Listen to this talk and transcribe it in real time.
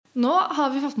Nå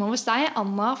har vi fått med oss deg,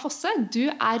 Anna Fosse. Du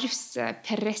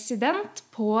russepresident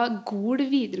på Gol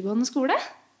videregående skole.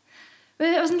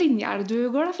 Hvilken linje det du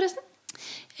går da, forresten?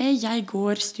 Jeg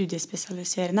går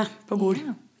studiespesialiserende på Gol.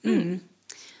 Ja.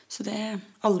 Så det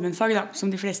allmennfag da,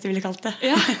 som de fleste ville kalt det.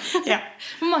 Ja. Ja.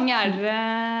 Hvor mange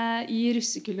dere i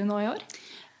russekullet nå i år?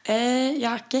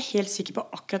 Jeg ikke helt sikker på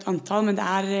akkurat antall, men det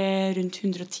rundt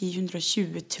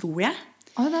 110-120, tror jeg.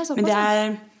 Det såpass, men det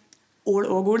Ål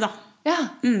og Gol da. Ja.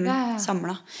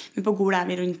 Samlet. Men på Gol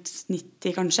vi rundt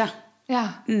 90 kanskje. Ja.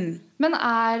 Men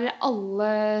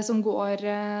alle som går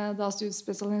da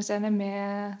studiespesialiserende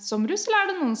med som russ,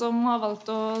 eller det noen som har valgt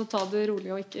å ta det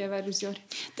rolig og ikke være russ i år?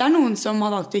 Det noen som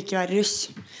har valgt å ikke være russ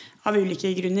av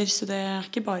ulike grunner, så det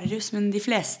ikke bare russ, men de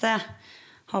fleste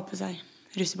har på seg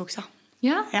russebuksa.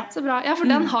 Ja, så bra. Ja, for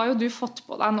den har jo du fått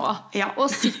på deg nå. Ja. Og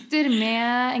sitter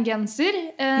med en genser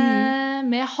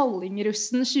med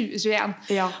Hallingrussen 2021.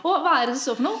 Ja. Og hva det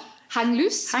så for noe? Hang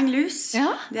loose? Hang loose.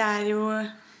 Ja.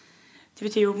 Det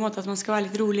betyr jo på en måte at man skal være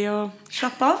litt rolig og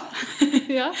slappe av.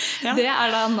 Ja. Det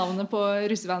da navnet på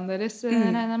russevennen deres,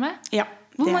 regner jeg med? Ja.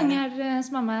 Hvor mange dere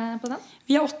som med på den?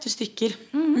 Vi 8 stykker.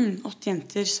 8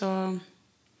 jenter, så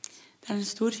det en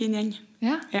stor, fin gjeng.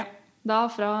 Ja. Ja. Da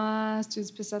fra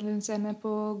studiespesialiserende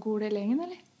på Gol-gjengen,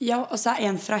 eller? Ja, og så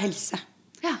en fra helse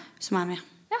som med.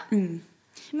 Ja.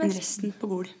 Men resten på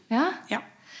Gol. Ja. Ja.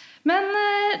 Men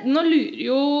nå lurer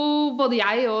jo både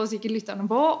jeg og sikkert lytterne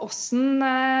på hvordan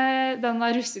denne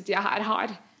russetida her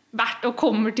har vært og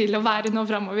kommer til å være nå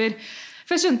fremover.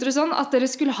 For jeg skjønte det sånn at dere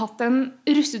skulle hatt en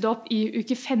russedåp i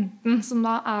uke 15, som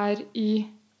da i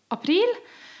april.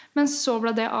 Men så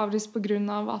ble det avlyst på grunn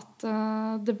av at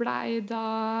det ble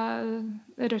da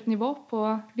rødt nivå på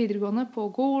videregående på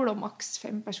Gol, og maks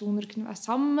 5 personer kunne være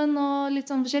sammen og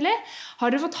litt sånn forskjellig. Har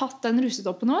dere fått hatt den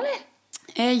russedåpen nå, eller?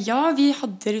 Ja, vi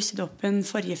hadde russedåpen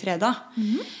forrige fredag.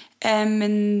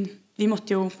 Men vi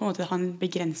måtte jo på en måte ha en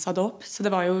begrenset dåp, så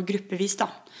det var jo gruppevis da.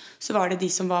 Så var det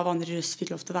de som var vanlige russ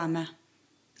fikk lov til å være med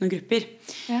noen grupper.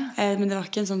 Ja. Men det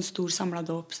var ikke en sånn stor samlet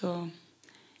dåp, så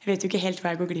jeg vet jo ikke helt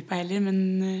hva jeg går glipp av heller, men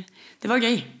det var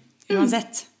gøy,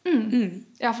 uansett.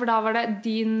 Ja, for da var det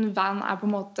din van på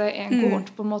en måte en kohort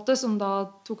på en måte, som da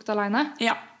tok det alene?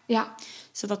 Ja. Ja.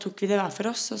 Så da tok vi det hver for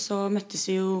oss, og så møttes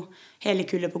vi jo hele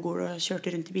kullet på Gol og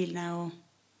kjørte rundt i bilene. Og,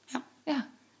 ja,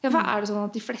 hva det sånn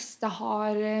at de fleste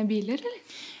har biler, eller?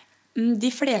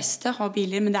 De fleste har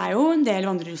biler, men det jo en del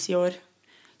vandreruss i år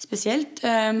spesielt.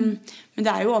 Men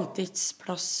det jo alltid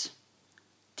plass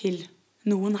til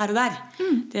noen her og der.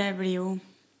 Det blir jo...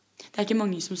 Det ikke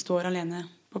mange som står alene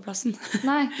på plassen.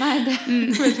 Nei, det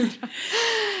veldig bra.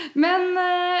 Men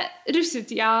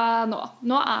russetida nå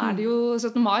det jo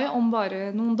 17. mai om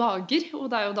bare noen dager, og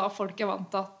det jo da folk vant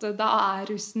til at da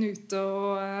russen ute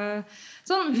og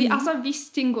sånn. Altså, hvis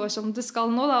ting går som det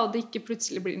skal nå da, og det ikke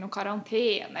plutselig blir noe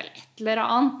karantene eller et eller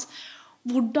annet,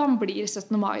 hvordan blir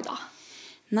 17. mai da?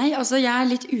 Nei, altså jeg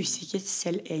litt usikker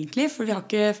selv egentlig, for vi har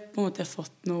ikke på en måte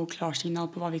fått noe klarsignal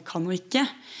på hva vi kan og ikke.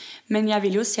 Men jeg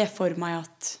vil jo se for meg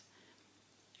at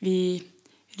vi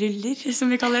ruller,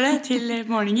 som vi kaller det, til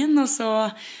morgenen, og så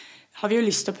har vi jo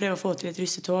lyst til å prøve å få til et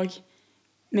russetog,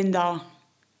 men da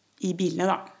i bilene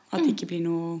da, at det ikke blir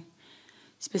noe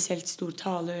spesielt stor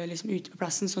tale liksom ute på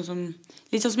plassen,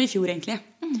 litt sånn som i fjor egentlig,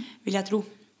 vil jeg tro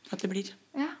at det blir.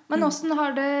 Ja, men hvordan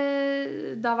har det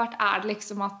da vært? Det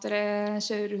liksom at dere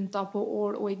kjører rundt da på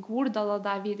Ål og i Gol, da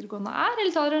der videregående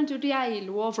eller tar dere en tur til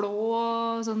Geilo og Flå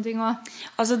og sånne ting?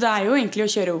 Altså det jo egentlig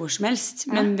å kjøre hvor som helst,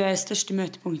 men det største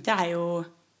møtepunktet jo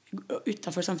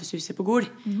utenfor Samfunnshuset på Gol,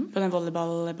 på den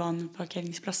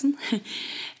volleyballbaneparkeringsplassen.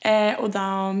 Og da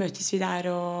møtes vi der,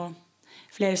 og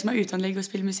flere som uteanlegg og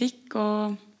spiller musikk, og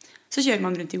så kjører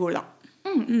man rundt i Gol da.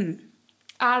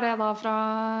 Det da fra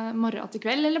morgen til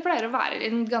kveld, eller pleier det å være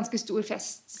en ganske stor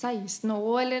fest 16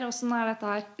 år, eller hvordan dette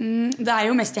her? Det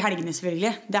jo mest i helgene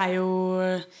selvfølgelig. Det jo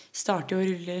starter å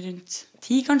rulle rundt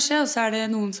 10 kanskje, og så det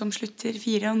noen som slutter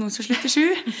 4 og noen som slutter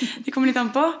 7. Det kommer litt an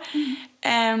på.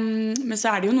 Men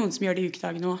så det jo noen som gjør det i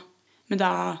ukedagene også. Men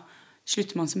da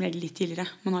slutter man som regel litt tidligere.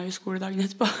 Man har jo skoledagen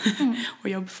etterpå, og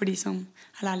jobb for de som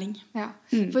lærling. Ja,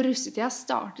 for russetida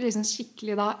starter liksom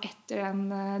skikkelig da etter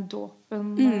den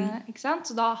dåpen, ikke sant?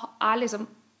 Så da liksom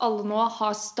alle nå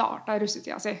har startet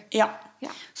russetida si. Ja,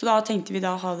 så da tenkte vi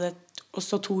da ha det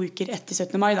også 2 uker etter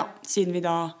 17. mai da, siden vi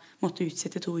da måtte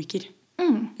utsette 2 uker.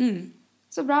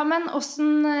 Så bra, men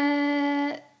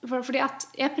hvordan... Fordi at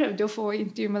jeg prøvde jo å få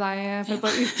intervju med deg for et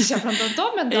par uker siden,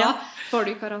 men da var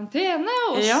du i karantene,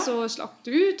 og så slapp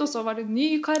du ut, og så var det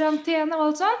ny karantene og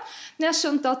alt sånt. Men jeg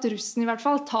skjønte at russen i hvert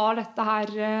fall tar dette her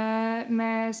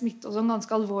med smitte og sånn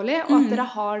ganske alvorlig, og at dere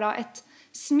har da et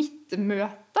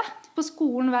smittemøte på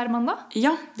skolen hver mandag?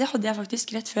 Ja, det hadde jeg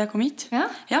faktisk rett før jeg kom hit. Ja.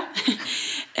 Ja.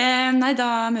 Nei,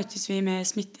 da møtes vi med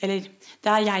eller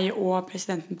det er jeg og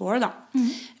presidenten på Ål da.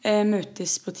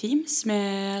 Møtes på Teams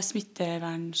med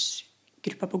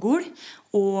smittevernsgruppa på Gol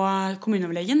og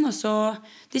kommuneoverlegen, og så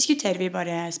diskuterer vi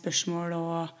bare spørsmål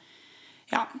og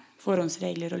ja,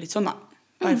 forhåndsregler og litt sånn da.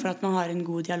 Bare for at man har en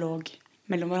god dialog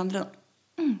mellom hverandre da.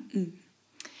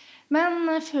 Men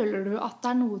føler du at det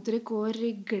er noe dere går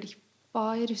glipp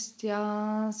av i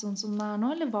russetida sånn som det er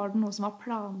nå, eller var det noe som var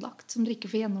planlagt som dere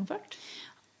ikke får gjennomført?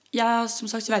 Ja, som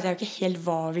sagt så vet jeg jo ikke helt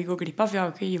hva vi går glipp av, for vi har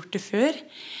jo ikke gjort det før.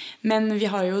 Men vi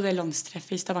har jo det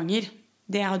landstreffet i Stavanger.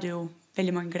 Det hadde jo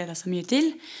veldig mange gledet seg mye til.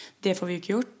 Det får vi jo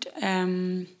ikke gjort.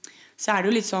 Så er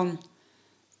det jo litt sånn,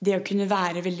 det å kunne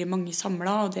være veldig mange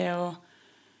samlet, og det å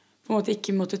på en måte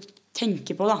ikke måtte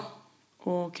tenke på da,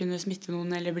 å kunne smitte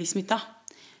noen eller bli smittet.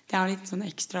 Det er litt sånn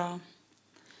ekstra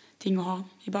ting å ha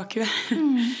i bakhuet.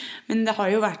 Men det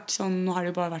har jo vært sånn, nå har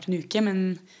det jo bare vært en uke, men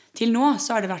til nå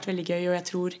så har det vært veldig gøy, og jeg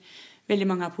tror veldig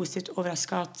mange er positivt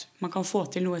overrasket at man kan få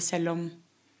til noe selv om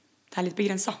det er litt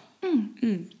begrenset.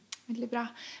 Veldig bra.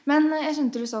 Men jeg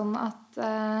skjønte jo sånn at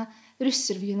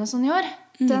russerevyen og sånn i år,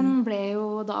 den ble jo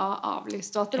da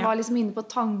avlyst, og at dere var liksom inne på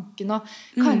tanken og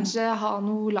kanskje ha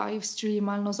noe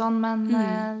livestream eller noe sånt, men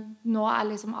nå er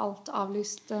liksom alt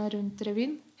avlyst rundt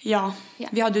revyen. Ja,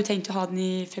 vi hadde jo tenkt å ha den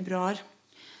i februar,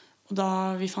 og da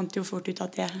vi fant jo fort ut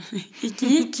at det ikke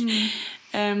gikk.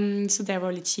 Så det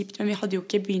var litt kjipt, men vi hadde jo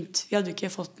ikke begynt, vi hadde jo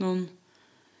ikke fått noen,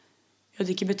 vi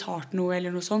hadde ikke betalt noe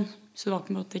eller noe sånt, så det var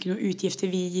på en måte ikke noen utgifter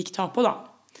vi gikk ta på da.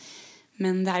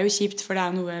 Men det er jo kjipt, for det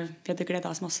er noe vi hadde gledet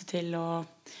oss masse til, og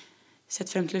sett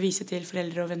frem til å vise til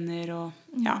foreldre og venner,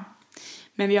 og ja.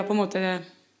 Men vi har på en måte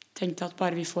tenkt at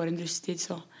bare vi får en russetid,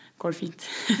 så går det fint.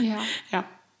 Ja.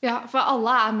 Ja, for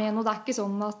alle er med nå. Det er ikke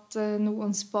sånn at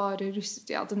noen sparer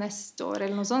russetida til neste år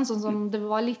eller noe sånt, sånn som det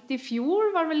var litt i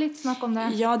fjor, var det vel litt snakk om det?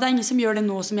 Ja, det er ingen som gjør det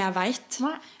nå som jeg vet.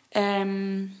 Nei.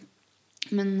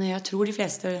 Men jeg tror de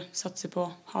fleste satser på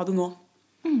å ha det nå.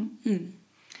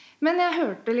 Men jeg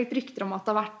hørte litt rykter om at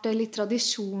det har vært litt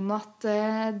tradisjon at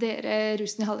dere,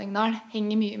 russen i Hallingdal,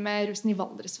 henger mye med russen i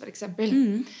Valdres for eksempel.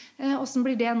 Hvordan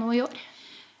blir det nå i år?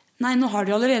 Nei, nå har det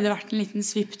jo allerede vært en liten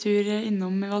svipptur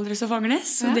innom Valdres og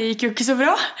Fagernes, så det gikk jo ikke så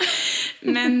bra.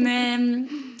 Men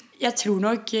jeg tror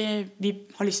nok vi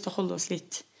har lyst til å holde oss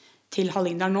litt til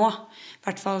Hallingdal nå, i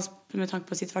hvert fall med tanke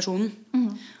på situasjonen.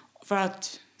 For at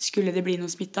skulle det bli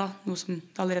noe smittet, noe som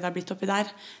det allerede har blitt oppi der,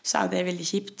 så er det veldig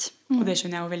kjipt. Og det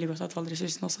skjønner jeg jo veldig godt at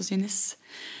Valdresrussen også synes.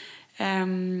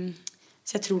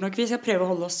 Så jeg tror nok vi skal prøve å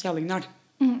holde oss i Hallingdal.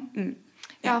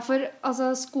 Ja, for altså,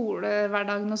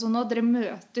 skolehverdagen og sånn nå, dere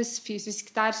møtes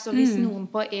fysisk der, så hvis noen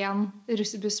på en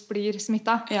russebuss blir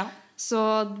smittet, så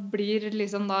blir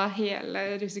liksom da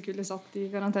hele russekullet satt i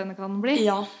karantene, kan det bli?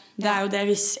 Ja, det er jo det.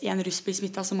 Hvis en russ blir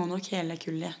smittet, så må nok hele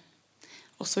kullet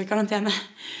også i karantene.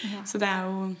 Så det er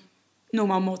jo noe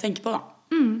man må tenke på da.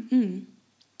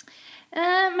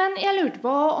 Men jeg lurte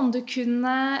på om du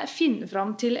kunne finne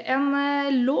fram til en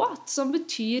låt som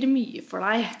betyr mye for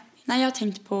deg. Nei, jeg har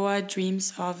tenkt på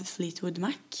Dreams of Fleetwood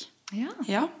Mac. Ja,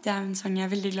 det er en sang jeg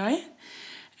er veldig glad i.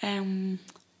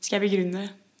 Skal jeg begrunne?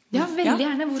 Ja, veldig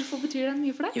gjerne. Hvorfor betyr den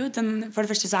mye for deg? Jo, for det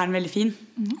første så er den veldig fin.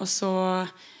 Og så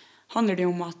handler det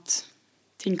om at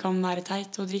ting kan være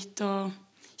teit og dritt og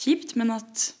kjipt, men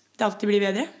at det alltid blir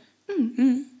bedre.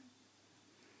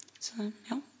 Så,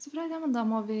 ja. Så bra, ja, men da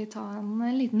må vi ta en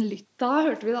liten lytt. Da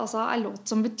hørte vi da altså en låt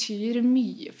som betyr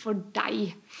mye for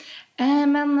deg.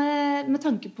 Men med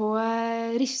tanke på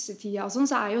russetida og sånn,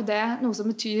 så er jo det noe som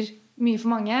betyr mye for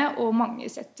mange, og mange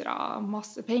setter av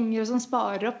masse penger og sånn,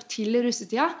 sparer opp til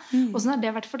russetida. Hvordan har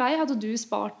det vært for deg? Hadde du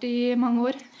spart i mange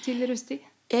år til russetid?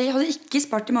 Jeg hadde ikke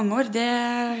spart i mange år, det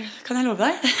kan jeg love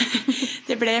deg.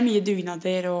 Det ble mye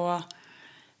dugnader og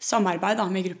samarbeid da,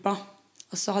 med gruppa.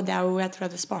 Og så hadde jeg jo, jeg tror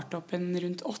jeg hadde spart opp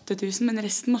rundt 8 000, men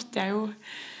resten måtte jeg jo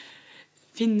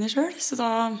finne selv. Så da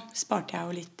sparte jeg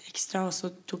jo litt ekstra, og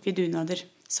så tok vi dugnader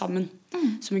sammen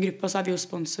som en gruppe. Og så er vi jo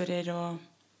sponsorer og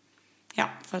ja,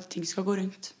 for at ting skal gå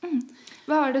rundt.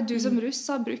 Hva er det du som russ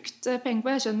har brukt penger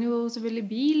på? Jeg skjønner jo selvfølgelig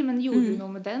bil, men gjorde du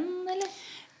noe med den, eller?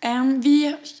 Vi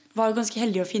var jo ganske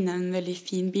heldige å finne en veldig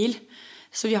fin bil.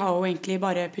 Så vi har jo egentlig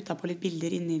bare puttet på litt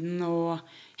bilder inni den og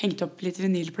hengt opp litt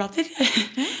vinylplater.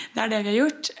 Det er det vi har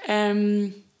gjort.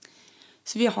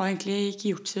 Så vi har egentlig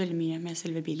ikke gjort så veldig mye med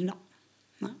selve bilen da.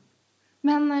 Nei.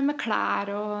 Men med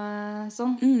klær og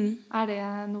sånn, er det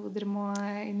noe dere må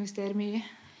investere mye i?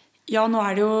 Ja, nå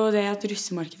er det jo det at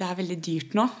russemarkedet er veldig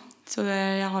dyrt nå. Så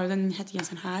jeg har jo den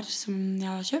hettegenseren her som jeg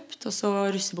har kjøpt, og så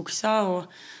russebuksa og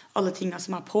alle tingene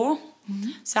som er på.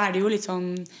 Så er det jo litt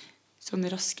sånn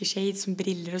sånne raske shades som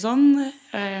briller og sånn.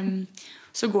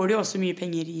 Så går det jo også mye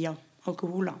penger i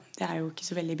alkohol da. Det jo ikke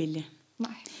så veldig billig.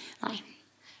 Nei.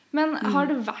 Men har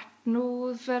det vært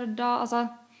noe for da, altså,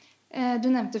 du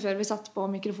nevnte før vi satt på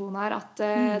mikrofonen her at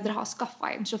dere har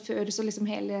skaffet en sjåfør, så liksom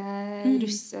hele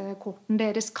russekorten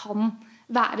deres kan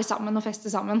være sammen og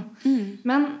feste sammen.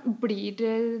 Men blir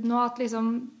det nå at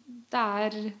liksom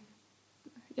det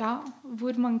ja,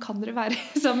 hvor mange kan dere være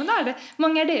sammen?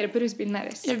 Mange dere på russebilen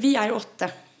deres? Ja, vi jo 8.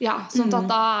 Ja, sånn at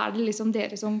da det liksom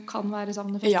dere som kan være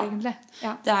sammen og feste egentlig.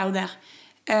 Ja, det jo det.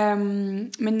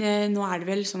 Men nå det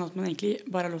vel sånn at man egentlig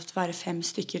bare har lov til å være 5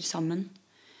 stykker sammen.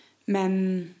 Men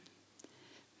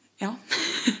ja,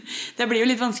 det blir jo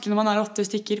litt vanskelig når man 8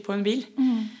 stykker på en bil.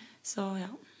 Så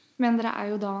ja. Men dere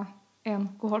jo da en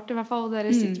kohort i hvert fall, og dere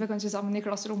sitter vel kanskje sammen i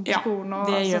klasserom på skolen, og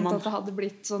det sånn at det hadde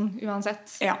blitt sånn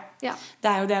uansett. Ja.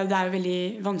 Det jo veldig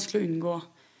vanskelig å unngå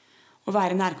å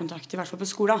være nærkontakt, i hvert fall på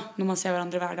skolen, når man ser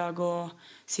hverandre hver dag og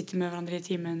sitter med hverandre i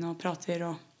timen og prater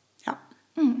og ja.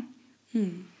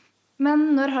 Men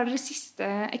når har dere siste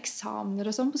eksamener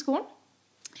og sånn på skolen?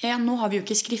 Ja, nå har vi jo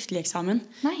ikke skriftlig eksamen.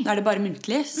 Nei. Da det bare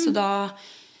muntlig, så da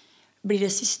blir det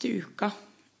siste uka.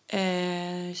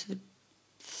 Så det,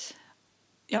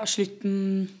 ja,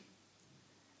 slutten...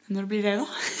 Når blir det da?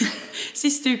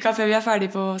 Siste uka før vi ferdig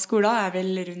på skolen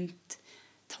vel rundt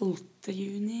 12.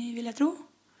 juni, vil jeg tro.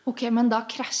 Ok, men da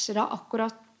krasjer det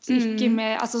akkurat ikke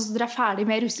med... Altså, så dere ferdig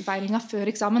med russefeiringen før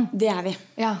eksamen? Det vi,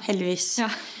 heldigvis.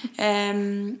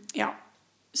 Ja,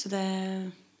 så det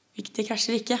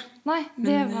krasjer ikke. Nei,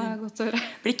 det var godt å høre.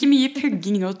 Det blir ikke mye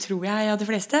pugging nå, tror jeg, av de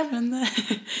fleste, men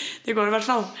det går i hvert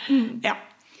fall. Ja.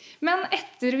 Men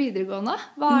etter videregående,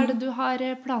 hva det du har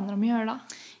planer om å gjøre da?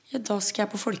 Ja, da skal jeg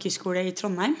på folkehøyskole i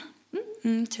Trondheim.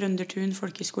 Trøndertun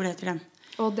folkehøyskole heter den.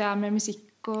 Og det med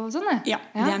musikk og sånn, Ja,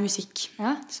 det musikk.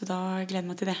 Ja. Så da gleder jeg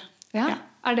meg til det. Ja.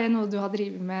 Det noe du har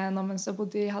drivet med nå mens du har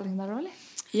bodd i Hallingdal, eller?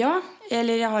 Ja,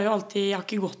 eller jeg har jo alltid, jeg har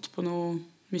ikke gått på noe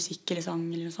musikk eller sang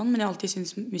eller noe sånt, men jeg har alltid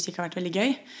syntes musikk har vært veldig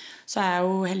gøy. Så jeg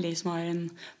jo heldig som har en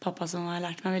pappa som har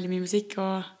lært meg veldig mye musikk,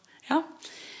 og ja,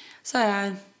 så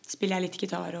spiller jeg litt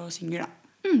gitar og synger da.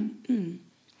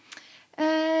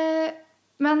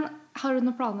 Men har du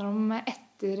noen planer om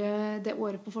etter det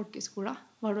året på folkehøyskolen?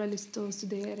 Hva du har lyst til å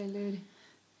studere eller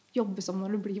jobbe som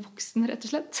når du blir voksen, rett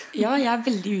og slett? Ja, jeg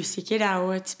veldig usikker. Det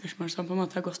jo et spørsmål som på en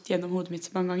måte har gått gjennom hodet mitt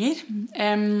så mange ganger.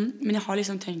 Men jeg har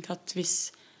liksom tenkt at hvis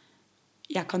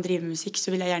jeg kan drive med musikk,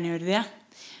 så vil jeg gjerne gjøre det.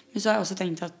 Men så har jeg også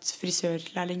tenkt at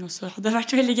frisørlærling også hadde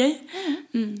vært veldig gøy.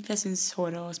 For jeg synes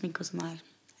hår og sminke og sånn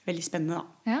veldig spennende da.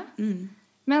 Ja.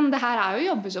 Men det her jo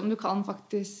jobber som du kan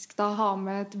faktisk da ha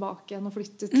med tilbake igjen og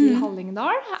flytte til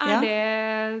Hallingdal.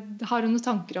 Har du noen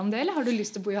tanker om det, eller har du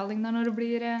lyst til å bo i Hallingdal når du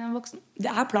blir voksen?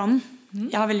 Det planen.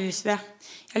 Jeg har veldig lyst til det.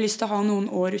 Jeg har lyst til å ha noen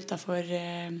år utenfor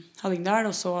Hallingdal,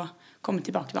 og så komme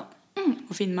tilbake da.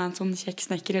 Og finne meg en sånn kjekk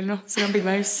snekker eller noe, så kan jeg bygge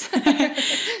meg hus.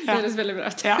 Det høres veldig bra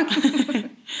ut. Ja.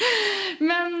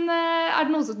 Men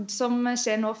det noe som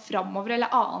skjer nå fremover,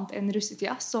 eller annet enn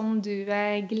russetida, som du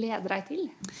gleder deg til?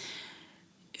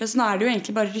 Ja, så nå det jo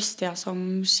egentlig bare russetida som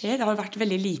skjer. Det har vært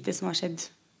veldig lite som har skjedd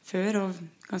før, og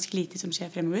ganske lite som skjer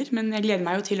fremover. Men jeg gleder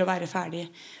meg jo til å være ferdig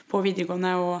på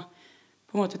videregående og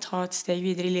på en måte ta et steg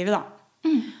videre i livet da.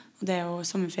 Og det jo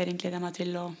sommerferien gleder jeg meg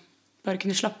til å bare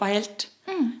kunne slappe av helt.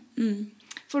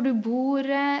 For du bor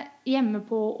hjemme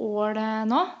på Ål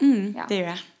nå? Ja. Det gjør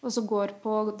jeg. Og så går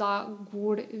på da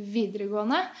Gol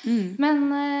videregående. Men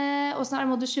hvordan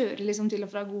må du kjøre liksom til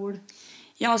og fra Gol?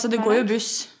 Ja, altså det går jo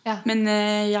buss, men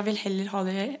jeg vil heller ha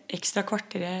det ekstra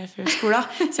kvarteret før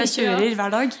skolen, så jeg kjører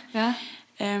hver dag.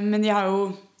 Men jeg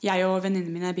og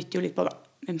venninnene mine bytter jo litt på da,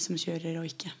 hvem som kjører og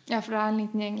ikke. Ja, for det en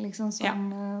liten gjeng liksom som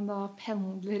da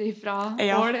pendler ifra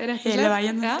Ål, rett og slett. Hele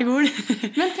veien til Gol.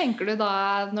 Men tenker du da,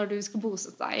 når du skal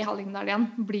bosette deg i Hallingdal igjen,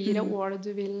 blir det Ål du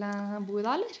vil bo i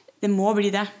da, eller? Det må bli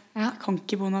det. Jeg kan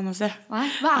ikke bo noe annet sted. Nei.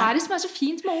 Hva det som så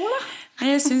fint med Ål da?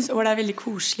 Jeg synes Ål veldig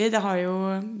koselig. Det har jo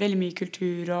veldig mye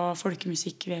kultur og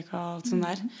folkemusikkveka og alt sånt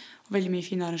der. Og veldig mye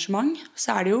fine arrangement.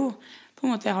 Så det jo, på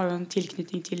en måte, jeg har jo en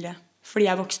tilknytning til det. Fordi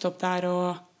jeg vokste opp der,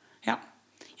 og ja,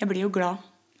 jeg blir jo glad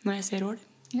når jeg ser Ål.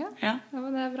 Ja,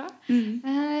 men det bra.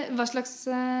 Hva slags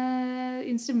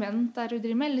instrument du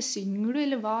driver med? Eller synger du,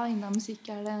 eller hva innen musikk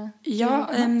det? Ja,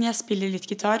 jeg spiller litt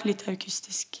gitar, litt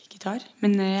akustisk gitar.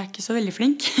 Men jeg ikke så veldig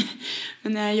flink.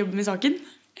 Men jeg jobber med saken.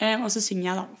 Og så synger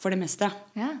jeg da, for det meste.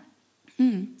 Ja.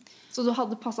 Så du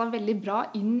hadde passet veldig bra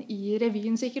inn i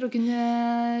revyen sikkert, og kunne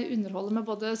underholde med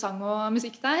både sang og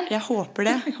musikk der? Jeg håper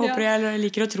det. Jeg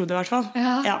liker å tro det i hvert fall.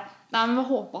 Ja. Nei, men vi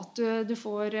håper at du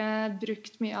får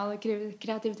brukt mye av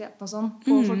kreativiteten og sånn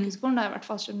på folkehøyskolen. Det i hvert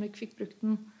fall selv om du ikke fikk brukt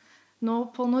den nå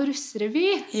på noe russerevy,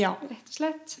 Ja. rett og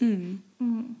slett.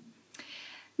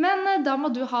 Men da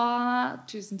må du ha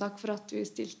tusen takk for at du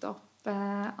stilte opp,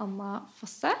 Anna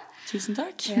Fosse. Tusen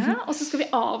takk. Ja, og så skal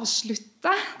vi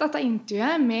avslutte dette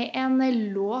intervjuet med en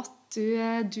låt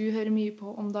du hører mye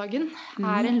på om dagen.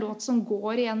 Er det en låt som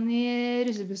går igjen i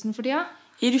russebussen for tida?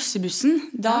 I russebussen,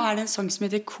 da er det en sang som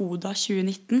heter Koda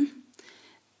 2019.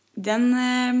 Den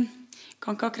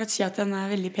kan ikke akkurat si at den er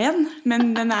veldig pen,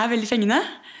 men den er veldig fengende.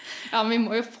 Ja, men vi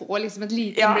må jo få liksom et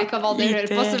lite innblikk av hva dere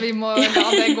hører på, så vi må la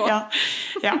det gå. Ja.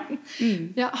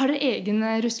 Ja, har dere egen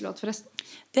russelåt forresten?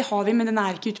 Det har vi, men den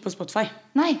er ikke ute på Spotify.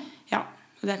 Nei. Ja,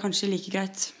 og det er kanskje like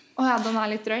greit. Åja, den er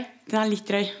litt drøy. Den er litt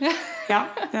drøy. Ja,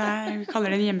 vi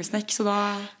kaller det en hjemmesnekk, så da...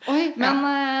 Oi, men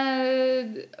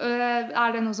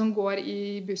er det noe som går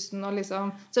i bussen og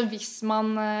liksom... Så hvis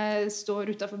man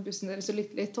står utenfor bussen deres og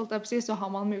lytter litt, holdt jeg på å si, så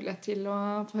har man mulighet til å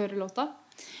få høre låta?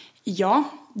 Ja,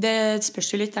 det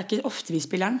spørs jo litt. Det er ikke ofte vi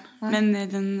spiller den,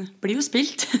 men den blir jo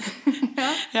spilt.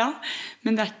 Ja,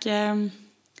 men det er ikke...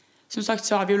 Som sagt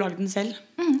så har vi jo laget den selv,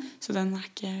 så den er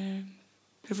ikke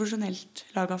profesjonelt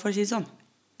laget, for å si det sånn.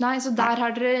 Nei, så der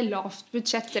har dere lavt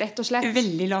budsjett, rett og slett.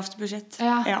 Veldig lavt budsjett.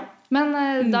 Ja. Men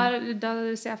der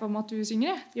ser jeg for meg at du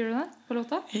synger, gjør du det på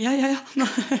låta? Ja.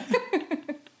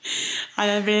 Nei,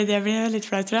 det blir litt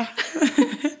flaut, tror jeg.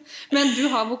 Men du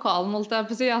har vokalen, holdt jeg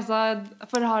på å si, altså,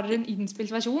 for har dere en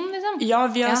innspilt versjon, liksom? Ja,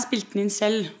 vi har spilt den inn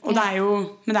selv, og det er jo,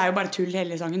 men det er jo bare tull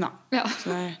hele sangen, da. Ja.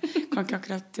 Så jeg kan ikke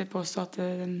akkurat påstå at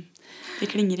det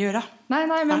klinger i øra. Nei,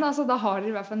 men altså, da har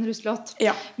dere i hvert fall en russelåt.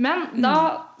 Ja. Men da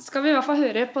skal vi i hvert fall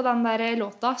høre på den der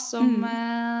låta som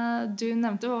du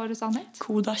nevnte, hva du sa den het?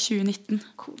 Koda 2019.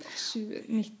 Koda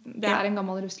 2019. Det er en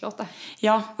gammel russelåt, det.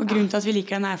 Ja, og grunnen til at vi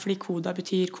liker den er fordi Koda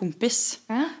betyr kompis.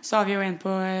 Ja. Så har vi jo en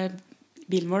på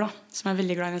bilen vår da, som er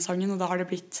veldig glad i den sangen, og da har det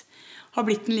blitt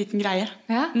en liten greie.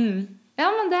 Ja. Ja,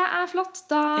 men det er flott.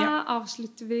 Da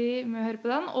avslutter vi med å høre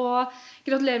på den, og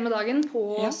gratulerer med dagen på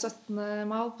 17.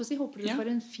 mai, holdt på å si. Håper du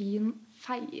får en fin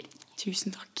feiring.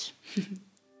 Tusen takk.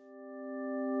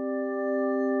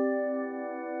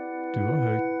 Du har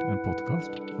hørt en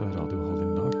podcast fra Radio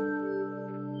Hallingdal.